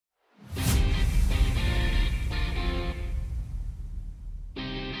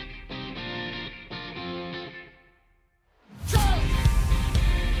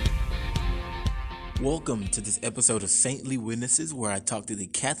Welcome to this episode of Saintly Witnesses, where I talk to the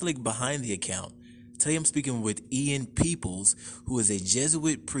Catholic behind the account. Today I'm speaking with Ian Peoples, who is a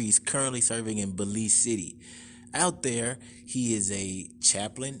Jesuit priest currently serving in Belize City. Out there, he is a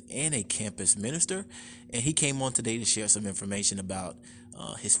chaplain and a campus minister, and he came on today to share some information about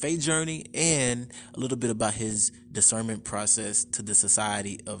his faith journey and a little bit about his discernment process to the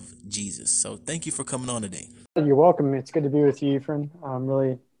Society of Jesus. So thank you for coming on today. You're welcome. It's good to be with you, Ephraim. I'm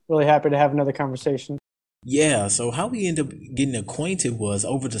really happy to have another conversation. Yeah, so how we ended up getting acquainted was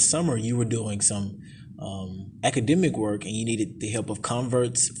over the summer you were doing some academic work and you needed the help of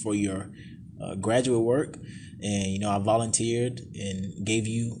converts for your graduate work. And, I volunteered and gave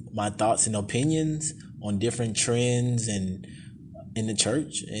you my thoughts and opinions on different trends and in the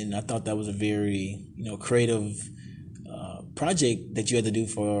church. And I thought that was a very, creative project that you had to do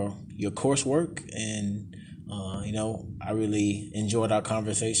for your coursework. And, I really enjoyed our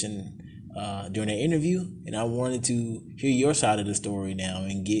conversation during the interview, and I wanted to hear your side of the story now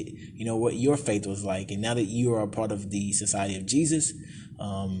and get, what your faith was like. And now that you are a part of the Society of Jesus,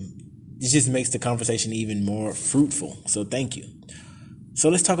 it just makes the conversation even more fruitful. So thank you. So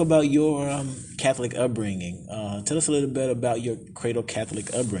let's talk about your Catholic upbringing. Tell us a little bit about your cradle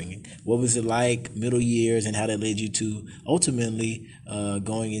Catholic upbringing. What was it like, middle years, and how that led you to ultimately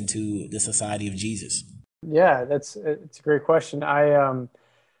going into the Society of Jesus? Yeah, it's a great question.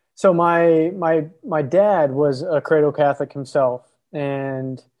 So my dad was a cradle Catholic himself,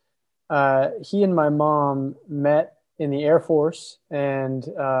 and he and my mom met in the Air Force, and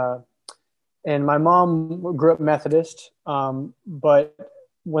my mom grew up Methodist. But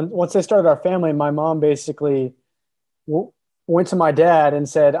once they started our family, my mom basically went to my dad and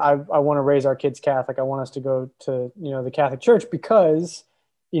said, I want to raise our kids Catholic. I want us to go to, the Catholic Church because,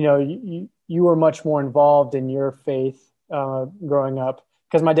 you were much more involved in your faith growing up.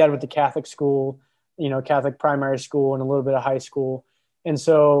 Because my dad went to Catholic school, Catholic primary school and a little bit of high school. And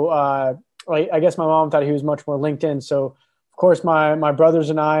so I guess my mom thought he was much more linked in. So, of course, my brothers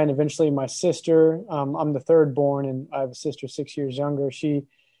and I, and eventually my sister, I'm the third born, and I have a sister 6 years younger. We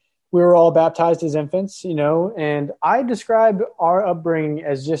were all baptized as infants, and I describe our upbringing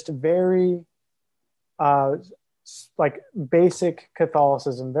as just very basic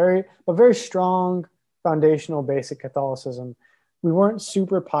Catholicism, but very strong foundational basic Catholicism. We weren't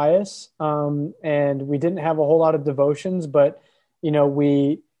super pious, and we didn't have a whole lot of devotions, but,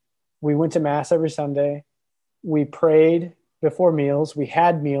 we went to mass every Sunday. We prayed before meals. We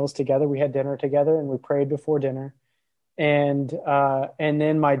had meals together. We had dinner together, and we prayed before dinner. And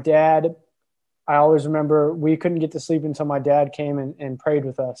then my dad, I always remember we couldn't get to sleep until my dad came and prayed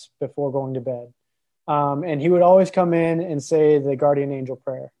with us before going to bed. And he would always come in and say the guardian angel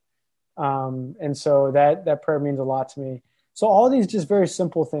prayer. And so that prayer means a lot to me. So all these just very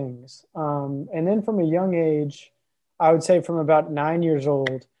simple things. And then from a young age, I would say from about 9 years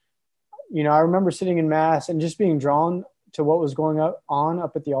old, I remember sitting in mass and just being drawn to what was going on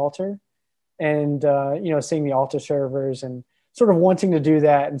up at the altar and, seeing the altar servers and sort of wanting to do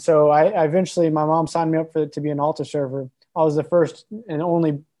that. And so I eventually, my mom signed me up to be an altar server. I was the first and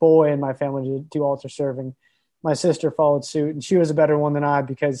only boy in my family to do altar serving. My sister followed suit, and she was a better one than I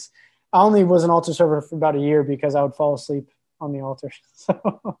because I only was an altar server for about a year because I would fall asleep on the altar.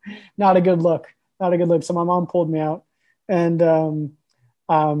 So not a good look. So my mom pulled me out. And so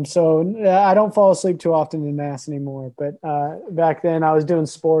I don't fall asleep too often in mass anymore. But back then I was doing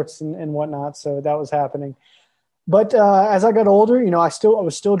sports and whatnot. So that was happening. But as I got older, I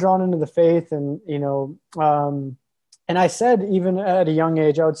was still drawn into the faith. And, and I said, even at a young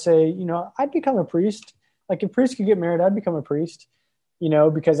age, I would say, I'd become a priest. Like if priests could get married, I'd become a priest.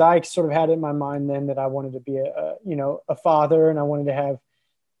 Because I sort of had it in my mind then that I wanted to be a father, and I wanted to have,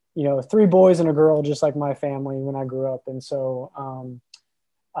 3 boys and a girl, just like my family when I grew up. And so,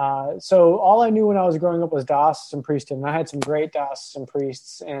 so all I knew when I was growing up was diocesan priesthood, and I had some great diocesan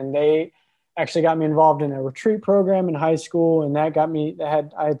priests, and they actually got me involved in a retreat program in high school. And I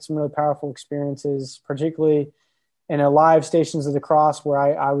had some really powerful experiences, particularly in a live Stations of the Cross where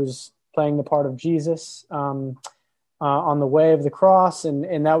I was playing the part of Jesus, on the way of the cross.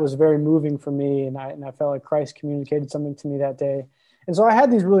 And that was very moving for me. And I felt like Christ communicated something to me that day. And so I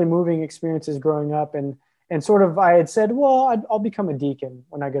had these really moving experiences growing up, and sort of, I had said, well, I'll become a deacon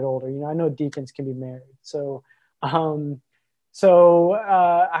when I get older. I know deacons can be married. So, I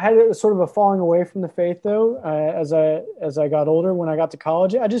had sort of a falling away from the faith though, as I got older. When I got to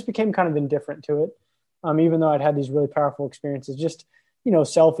college, I just became kind of indifferent to it. Even though I'd had these really powerful experiences, just,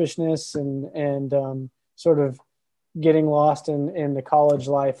 selfishness and sort of getting lost in the college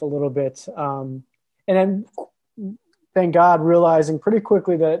life a little bit. And then thank God realizing pretty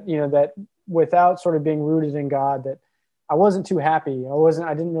quickly that, that without sort of being rooted in God, that I wasn't too happy.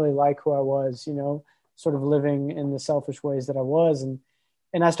 I didn't really like who I was, sort of living in the selfish ways that I was. And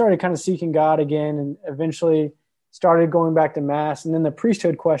I started kind of seeking God again, and eventually started going back to mass. And then the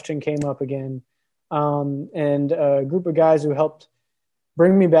priesthood question came up again. And a group of guys who helped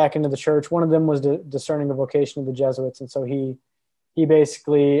bring me back into the church. One of them was discerning the vocation of the Jesuits. And so he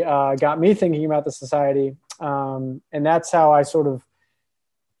basically got me thinking about the society. And that's how I sort of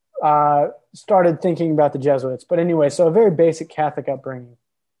started thinking about the Jesuits. But anyway, so a very basic Catholic upbringing.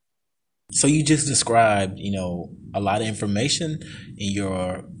 So you just described, a lot of information in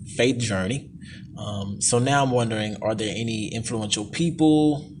your faith journey. So now I'm wondering, are there any influential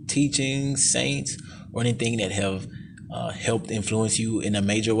people, teachings, saints, or anything that have helped influence you in a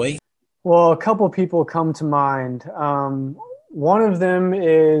major way? Well, a couple of people come to mind. One of them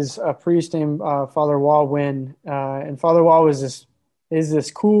is a priest named Father Hoa Nguyen, and Father Hoa is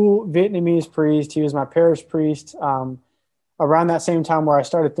this cool Vietnamese priest. He was my parish priest around that same time where I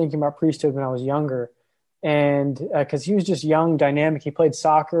started thinking about priesthood when I was younger. And because he was just young, dynamic, he played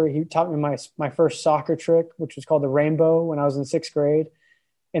soccer. He taught me my first soccer trick, which was called the rainbow, when I was in 6th grade.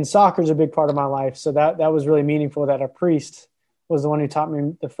 And soccer is a big part of my life. So that was really meaningful that a priest was the one who taught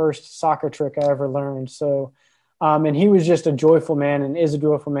me the first soccer trick I ever learned. So, and he was just a joyful man, and is a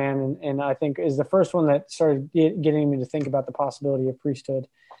joyful man. And I think is the first one that started getting me to think about the possibility of priesthood.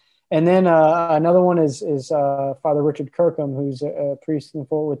 And then another one is Father Richard Kirkham, who's a priest in the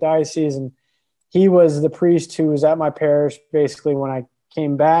Fort Worth Diocese. And he was the priest who was at my parish basically when I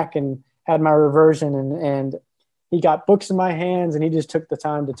came back and had my reversion, and he got books in my hands, and he just took the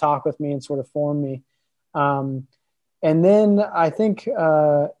time to talk with me and sort of form me. And then I think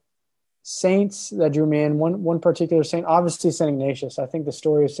saints that drew me in, one particular saint, obviously St. Ignatius. I think the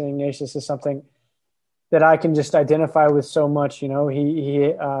story of St. Ignatius is something that I can just identify with so much. He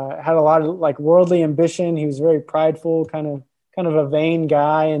had a lot of like worldly ambition. He was very prideful, kind of a vain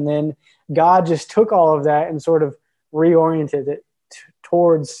guy. And then God just took all of that and sort of reoriented it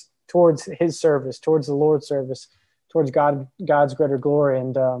towards his service, towards the Lord's service, towards God's greater glory.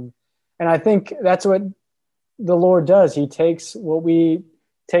 And I think that's what the Lord does. He takes what we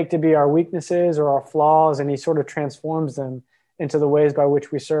take to be our weaknesses or our flaws, and he sort of transforms them into the ways by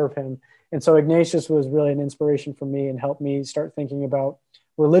which we serve him. And so Ignatius was really an inspiration for me and helped me start thinking about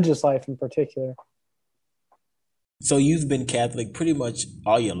religious life in particular. So you've been Catholic pretty much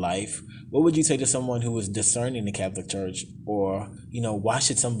all your life. What would you say to someone who is discerning the Catholic Church, or, why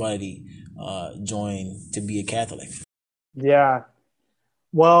should somebody join to be a Catholic? Yeah.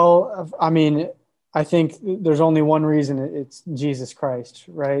 Well, I mean, I think there's only one reason. It's Jesus Christ,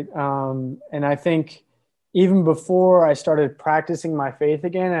 right? And I think even before I started practicing my faith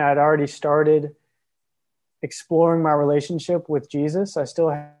again, and I'd already started exploring my relationship with Jesus, I still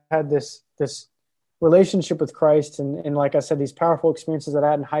had this relationship with Christ. And like I said, these powerful experiences that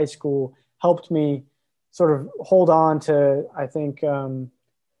I had in high school helped me sort of hold on to, I think,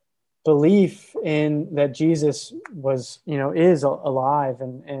 belief in that Jesus was, is alive,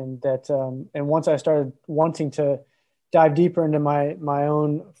 and that, and once I started wanting to dive deeper into my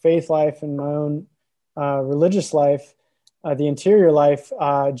own faith life and my own religious life, the interior life,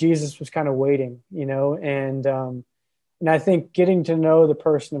 Jesus was kind of waiting, and I think getting to know the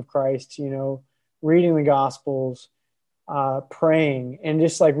person of Christ, reading the Gospels, praying, and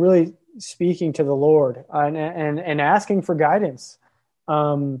just like really speaking to the Lord and asking for guidance.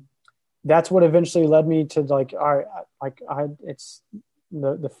 That's what eventually led me to it's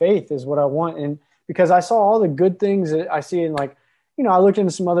the faith is what I want. And because I saw all the good things that I see in I looked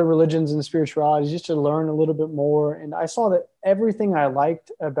into some other religions and spirituality just to learn a little bit more. And I saw that everything I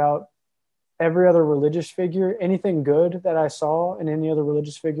liked about every other religious figure, anything good that I saw in any other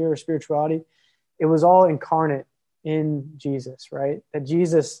religious figure or spirituality, it was all incarnate in Jesus, right? That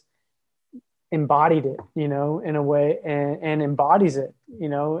Jesus embodied it, in a way, and embodies it,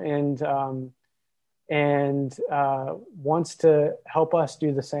 and wants to help us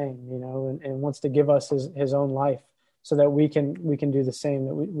do the same, and wants to give us his own life so that we can do the same,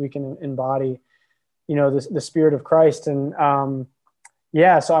 that we can embody, the Spirit of Christ. And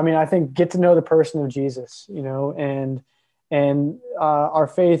so, I mean, I think get to know the person of Jesus, and our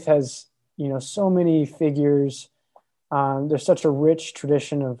faith has, so many figures. There's such a rich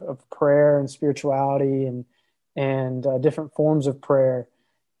tradition of prayer and spirituality and different forms of prayer.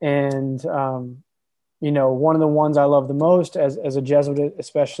 And, one of the ones I love the most as a Jesuit,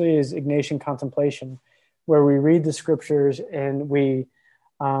 especially, is Ignatian contemplation, where we read the scriptures and we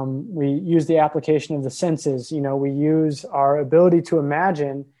use the application of the senses. We use our ability to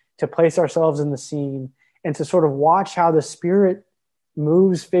imagine, to place ourselves in the scene, and to sort of watch how the Spirit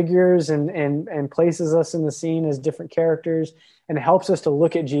moves figures and places us in the scene as different characters and helps us to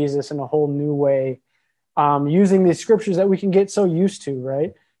look at Jesus in a whole new way, using these scriptures that we can get so used to,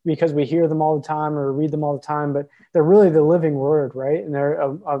 right? Because we hear them all the time or read them all the time, but they're really the living word, right? And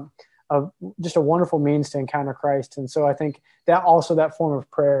they're just a wonderful means to encounter Christ. And so I think that also that form of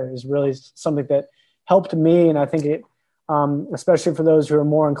prayer is really something that helped me. And I think it, especially for those who are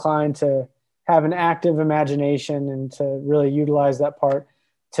more inclined to have an active imagination and to really utilize that part,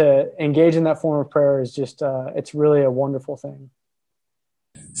 to engage in that form of prayer is just, it's really a wonderful thing.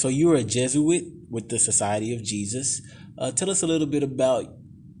 So you were a Jesuit with the Society of Jesus. Tell us a little bit about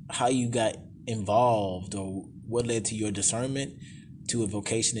how you got involved, or what led to your discernment to a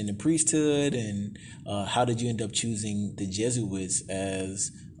vocation in the priesthood, and how did you end up choosing the Jesuits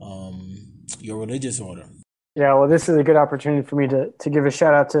as your religious order? Yeah, well, this is a good opportunity for me to give a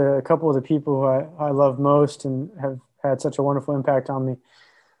shout out to a couple of the people who I love most and have had such a wonderful impact on me.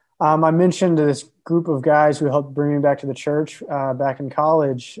 I mentioned this group of guys who helped bring me back to the church back in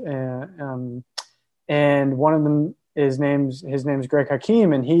college, and one of them, his name's Greg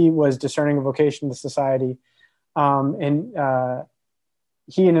Hakeem, and he was discerning a vocation in the society, and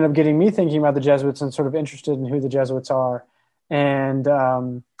he ended up getting me thinking about the Jesuits and sort of interested in who the Jesuits are, and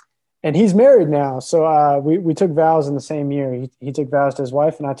he's married now, so we took vows in the same year. He took vows to his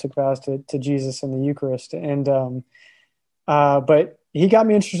wife, and I took vows to Jesus in the Eucharist, and but he got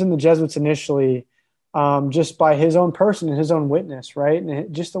me interested in the Jesuits initially, just by his own person and his own witness, right?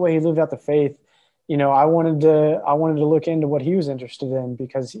 And just the way he lived out the faith. You know, I wanted to look into what he was interested in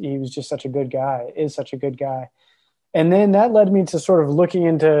because he was just such a good guy, is such a good guy. And then that led me to sort of looking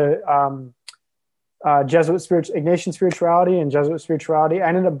into Ignatian spirituality and Jesuit spirituality. I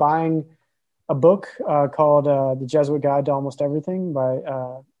ended up buying a book called The Jesuit Guide to Almost Everything by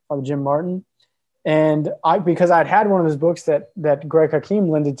Father Jim Martin. And because I'd had one of his books that Greg Hakeem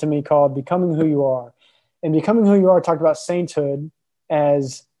lended to me called Becoming Who You Are. And Becoming Who You Are talked about sainthood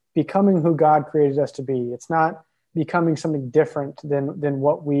as becoming who God created us to be. It's not becoming something different than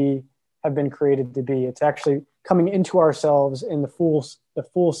what we have been created to be. It's actually coming into ourselves in the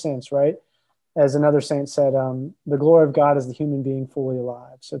full sense, right? As another saint said, the glory of God is the human being fully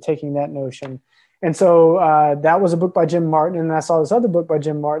alive. So taking that notion. And so that was a book by Jim Martin. And I saw this other book by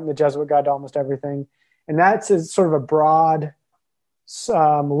Jim Martin, The Jesuit Guide to Almost Everything. And that's sort of a broad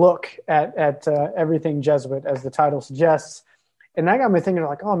look at everything Jesuit, as the title suggests. And that got me thinking,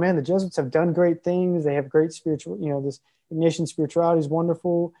 like, oh man, the Jesuits have done great things. They have great spiritual, this Ignatian spirituality is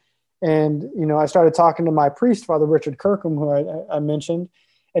wonderful. And, I started talking to my priest, Father Richard Kirkham, who I mentioned,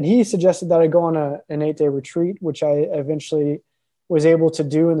 and he suggested that I go on an 8-day retreat, which I eventually was able to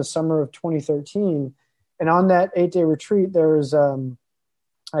do in the summer of 2013. And on that 8-day retreat, there was a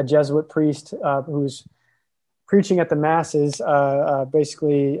Jesuit priest who's preaching at the masses.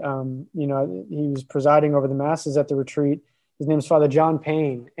 Basically, he was presiding over the masses at the retreat. His name is Father John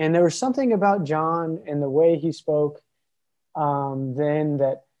Payne. And there was something about John and the way he spoke then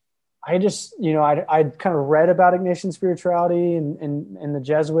that I just, I'd kind of read about Ignatian spirituality and the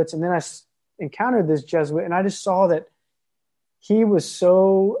Jesuits. And then I encountered this Jesuit, and I just saw that he was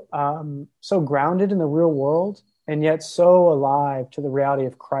so grounded in the real world and yet so alive to the reality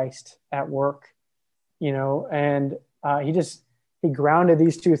of Christ at work, and he grounded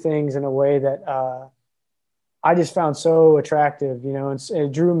these two things in a way that I just found so attractive, and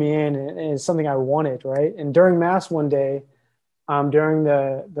it drew me in, and it's something I wanted, right? And during Mass one day, during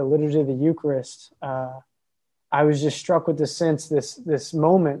the liturgy of the Eucharist, I was just struck with this sense, this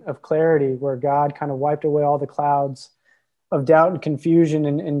moment of clarity where God kind of wiped away all the clouds of doubt and confusion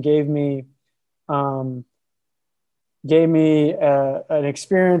and gave me an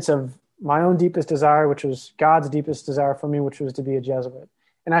experience of my own deepest desire, which was God's deepest desire for me, which was to be a Jesuit.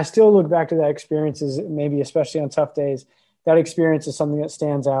 And I still look back to that experience as, maybe especially on tough days, that experience is something that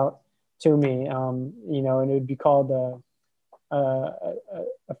stands out to me, and it would be called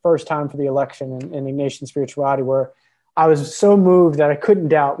a first time for the election in Ignatian spirituality, where I was so moved that I couldn't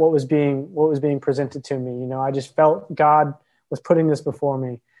doubt what was being presented to me. I just felt God was putting this before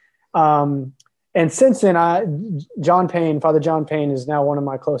me. And since then, Father John Payne is now one of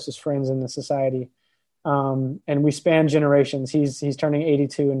my closest friends in the society. And we span generations. He's turning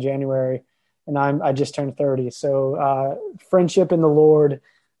 82 in January, and I just turned 30. So friendship in the Lord,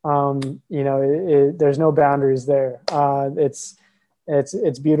 there's no boundaries there.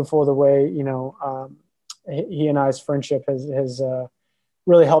 It's beautiful the way, he and I's friendship has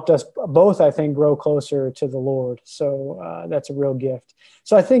really helped us both, I think, grow closer to the Lord. So that's a real gift.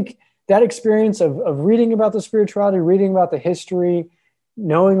 So I think that experience of reading about the spirituality, reading about the history,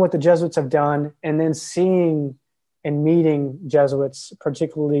 knowing what the Jesuits have done, and then seeing and meeting Jesuits,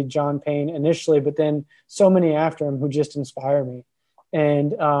 particularly John Payne initially, but then so many after him who just inspire me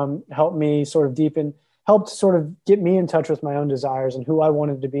and helped me sort of helped sort of get me in touch with my own desires and who I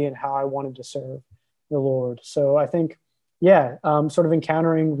wanted to be and how I wanted to serve the Lord. So I think, yeah, sort of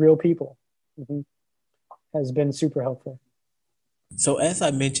encountering real people has been super helpful. So, as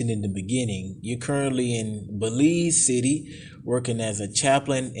I mentioned in the beginning, you're currently in Belize City working as a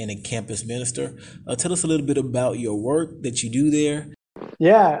chaplain and a campus minister. Tell us a little bit about your work that you do there.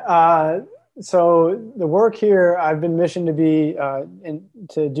 Yeah. So the work here, I've been missioned to be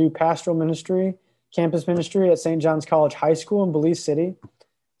to do pastoral ministry, campus ministry at St. John's College High School in Belize City.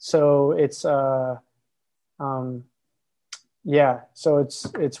 So it's so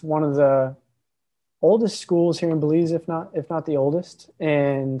it's one of the oldest schools here in Belize, if not the oldest,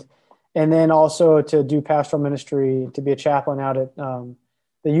 and then also to do pastoral ministry, to be a chaplain out at the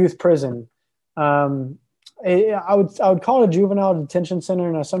youth prison. I would call it a juvenile detention center,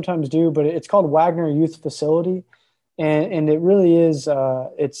 and I sometimes do, but it's called Wagner Youth Facility, and it really is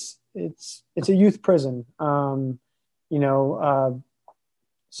it's a youth prison. So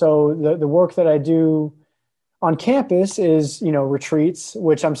the work that I do on campus is, retreats,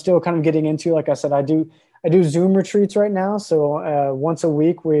 which I'm still kind of getting into. Like I said, I do Zoom retreats right now. So once a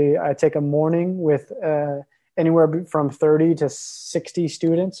week, I take a morning with anywhere from 30 to 60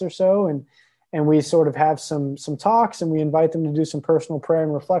 students or so. And we sort of have some talks, and we invite them to do some personal prayer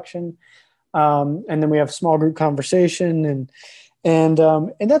and reflection. And then we have small group conversation and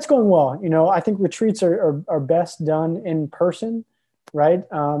that's going well. I think retreats are best done in person, right?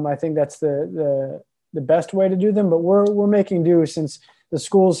 I think that's the best way to do them, but we're making do since the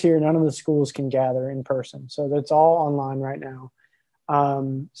schools here, none of the schools can gather in person. So that's all online right now.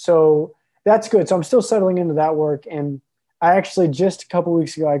 So that's good. So I'm still settling into that work. And I actually just a couple of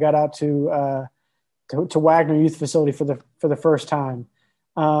weeks ago, I got out to Wagner Youth Facility for the first time.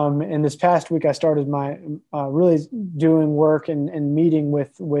 And this past week, I started my really doing work and meeting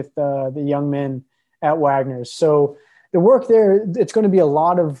with the young men at Wagner's. So the work there, it's going to be a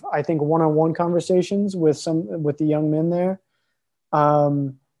lot of, I think, one-on-one conversations with the young men there. A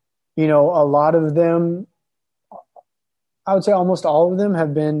lot of them, I would say almost all of them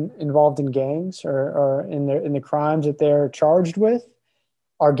have been involved in gangs or in the crimes that they're charged with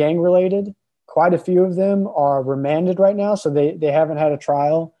are gang related. Quite a few of them are remanded right now, so they haven't had a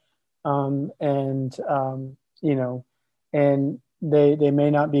trial, and they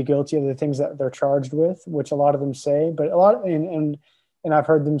may not be guilty of the things that they're charged with, which a lot of them say. But and I've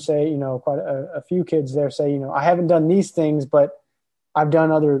heard them say, quite a few kids there say, I haven't done these things, but I've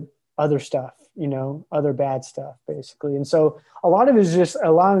done other stuff, other bad stuff, basically. And so a lot of it is just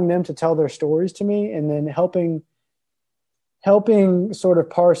allowing them to tell their stories to me, and then helping sort of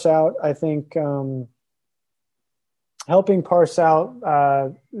parse out, I think,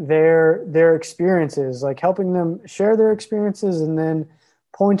 their experiences, like helping them share their experiences and then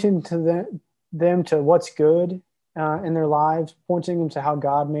pointing to them to what's good in their lives, pointing them to how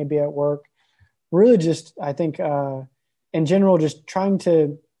God may be at work. Really just, I think, in general, just trying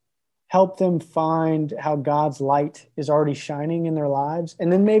to help them find how God's light is already shining in their lives,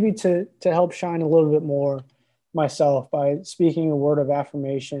 and then maybe to help shine a little bit more myself by speaking a word of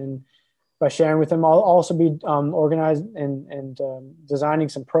affirmation, by sharing with them. I'll also be organized and designing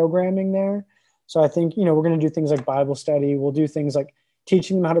some programming there. So I think, we're going to do things like Bible study. We'll do things like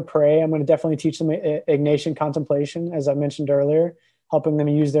teaching them how to pray. I'm going to definitely teach them Ignatian contemplation, as I mentioned earlier, helping them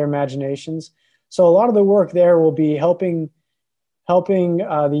use their imaginations. So a lot of the work there will be helping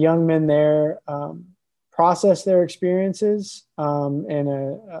the young men there process their experiences in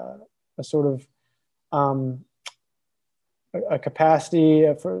a sort of a capacity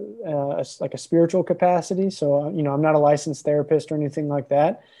for like a spiritual capacity. So, I'm not a licensed therapist or anything like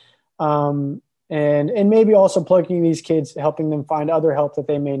that. And maybe also plugging these kids, helping them find other help that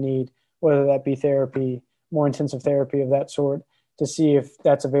they may need, whether that be therapy, more intensive therapy of that sort, to see if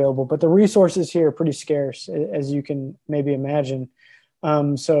that's available. But the resources here are pretty scarce, as you can maybe imagine.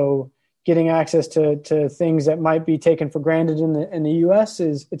 So getting access to things that might be taken for granted in the US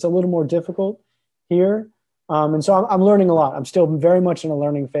it's a little more difficult here. And so I'm learning a lot. I'm still very much in a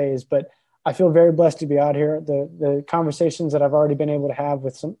learning phase, but I feel very blessed to be out here. The conversations that I've already been able to have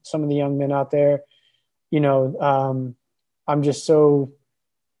with some of the young men out there, I'm just so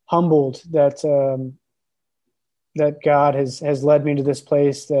humbled that God has led me to this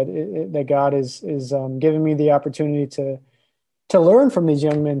place, that God is giving me the opportunity to learn from these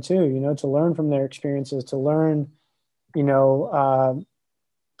young men too, to learn from their experiences, to learn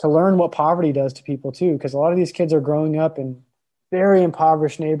what poverty does to people too, because a lot of these kids are growing up in very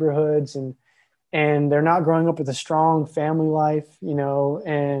impoverished neighborhoods, and and they're not growing up with a strong family life, you know,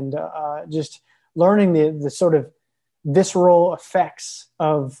 and just learning the sort of visceral effects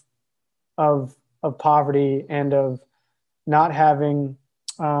of poverty and of not having,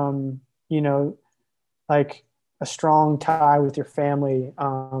 you know, like a strong tie with your family,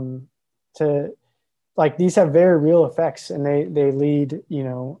 to like these have very real effects, and they lead, you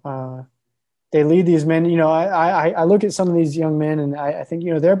know, they lead these men. You know, I look at some of these young men, and I think,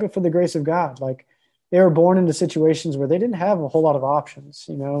 you know, they're but for the grace of God. Like they were born into situations where they didn't have a whole lot of options,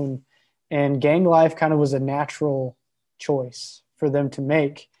 you know, and gang life kind of was a natural choice for them to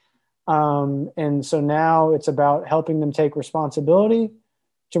make. And so now it's about helping them take responsibility,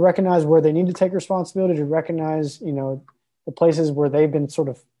 to recognize where they need to take responsibility, to recognize, you know, the places where they've been sort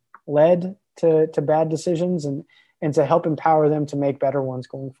of led to bad decisions, and to help empower them to make better ones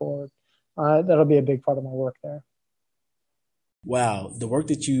going forward. That'll be a big part of my work there. Wow, the work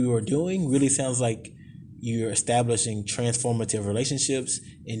that you are doing really sounds like you're establishing transformative relationships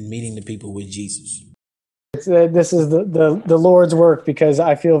and meeting the people with Jesus. This is the Lord's work, because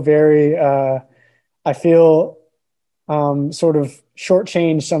I feel very, I feel sort of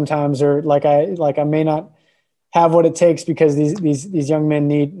shortchanged sometimes, or like I may not have what it takes, because these young men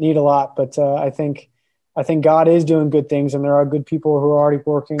need a lot. But I think God is doing good things, and there are good people who are already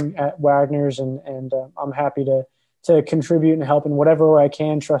working at Wagner's, and I'm happy to contribute and help in whatever way I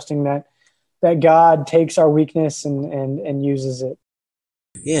can, trusting that God takes our weakness and uses it.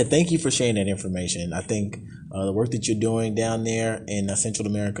 Yeah, thank you for sharing that information. I think the work that you're doing down there in Central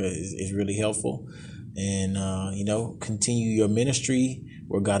America is really helpful. And, you know, continue your ministry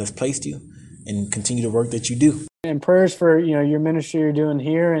where God has placed you, and continue the work that you do. And prayers for, you know, your ministry you're doing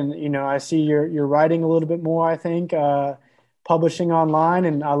here. And, you know, I see you're writing a little bit more, I think, publishing online,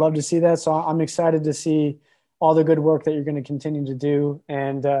 and I love to see that. So I'm excited to see all the good work that you're going to continue to do.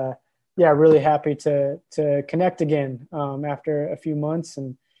 And, yeah, really happy to connect again after a few months,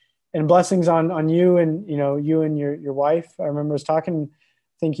 and blessings on you, and, you know, you and your wife. I remember us talking,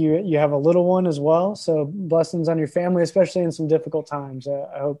 I think you have a little one as well. So blessings on your family, especially in some difficult times.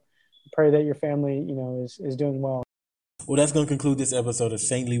 Pray that your family, you know, is doing well. Well, that's going to conclude this episode of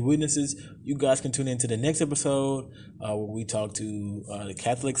Saintly Witnesses. You guys can tune into the next episode where we talk to the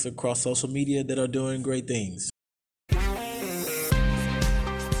Catholics across social media that are doing great things.